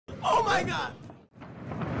Oh my god!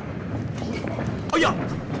 Oh yeah!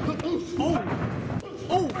 Oh!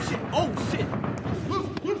 Oh shit! Oh shit!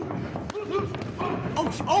 Oh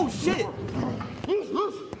shit! Oh shit!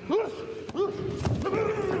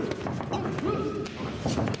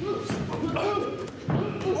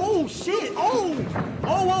 Oh shit! Oh! Oh!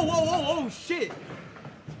 Whoa! Whoa! Whoa! Oh shit!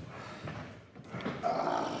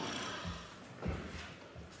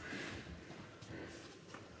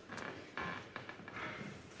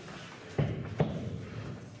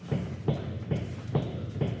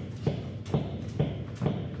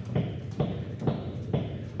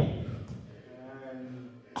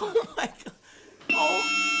 Oh my god! Oh!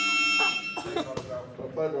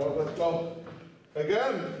 Play, bro. Let's go.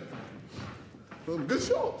 Again. Good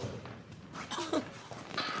shot.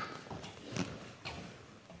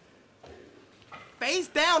 Face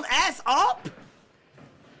down, ass up?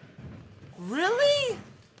 Really?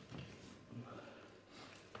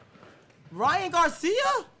 Ryan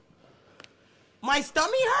Garcia? My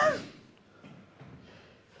stomach hurt?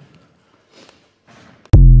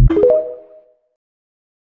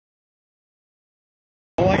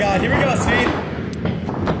 Oh my god, here we go, Speed.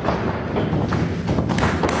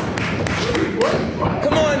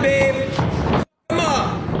 Come on, babe. Come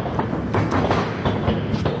on.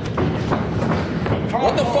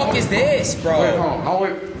 What the fuck is this, bro? Wait, hold on. Oh,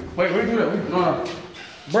 wait, what do you do that? No.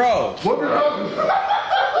 Bro. What the hell?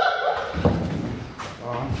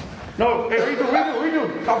 No, hey,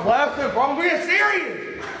 redo. Stop laughing, bro. I'm being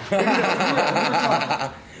serious. I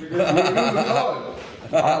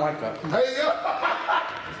don't like that. Hey, yo.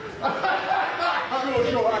 I'm not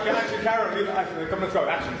sure I can actually carry on. Actually, come, let's go.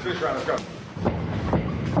 Action, switch around, let's go.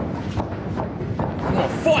 I'm gonna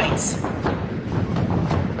fight.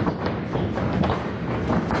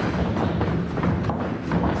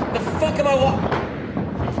 The fuck am I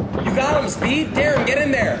You got him, Speed. Darren, get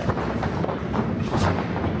in there.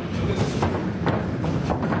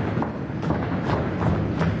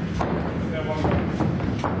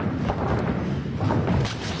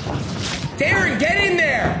 Darren, get in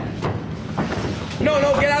there! No,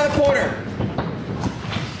 get out of the corner.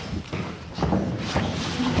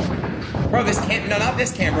 Bro, this can't, no, not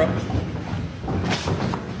this camera.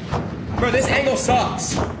 Bro, this angle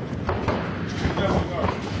sucks.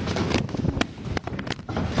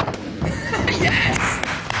 Yes!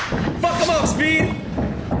 Fuck him up, Speed!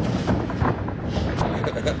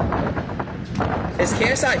 Is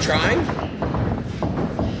KSI trying?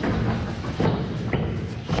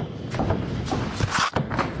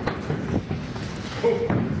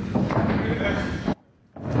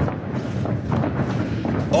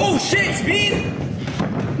 Oh shit, Speed!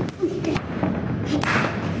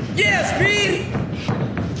 Yeah, Speed!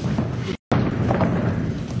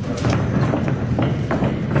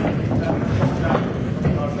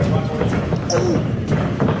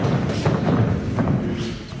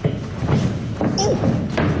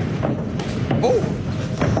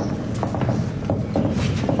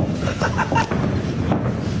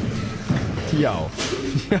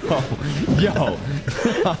 Yo.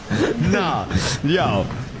 Nah. Yo.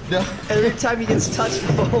 No. Every time he gets touched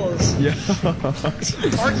balls. Yeah.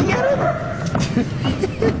 Barking at him?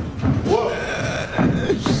 What?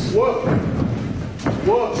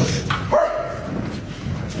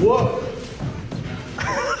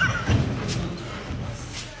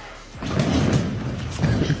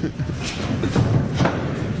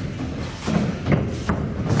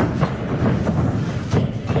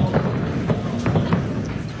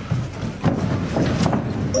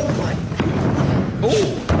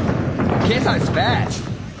 KSI's fast.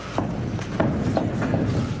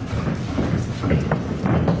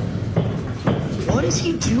 What is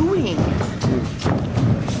he doing?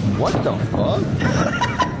 What the fuck?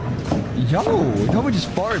 Yo, someone just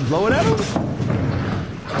farted blowing at him?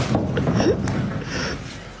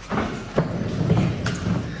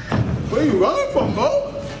 Where you running from, bro?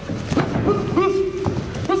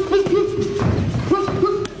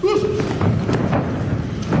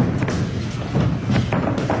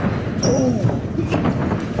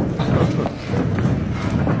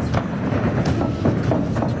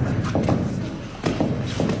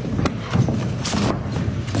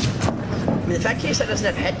 In fact, KSI doesn't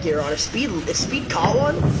have headgear on. Is Speed caught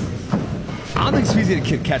one? I don't think Speed's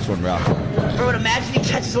gonna catch one, bro. Bro, but imagine he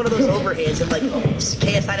catches one of those overhands and like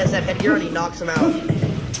KSI doesn't have headgear and he knocks him out.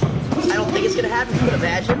 I don't think it's gonna happen, but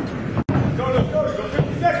imagine. Go,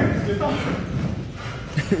 50 seconds.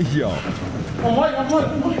 Yo. Oh, Mike.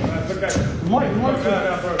 Mike.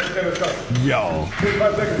 Okay, let's go. Yo.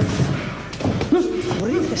 5 seconds. What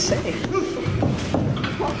are you gonna say?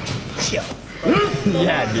 Yo.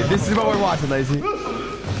 Yeah, dude, this is what we're watching, Lazy.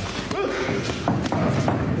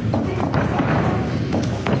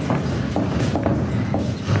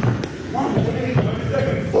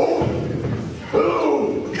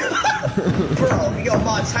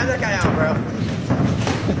 let's time that guy out, bro.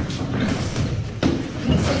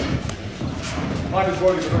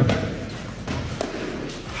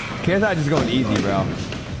 KSI just going easy, bro.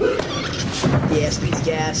 Yeah, Speed's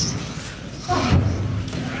gassed.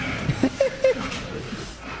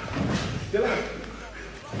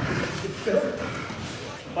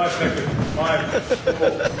 5 seconds. 5, 4,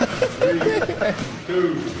 3,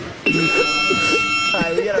 2.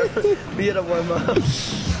 Alright, we gotta warm up.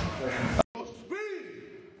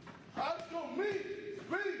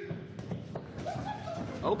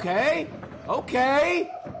 Okay. Okay.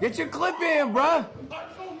 Get your clip in, bruh.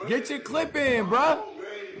 Get your clip in, bruh.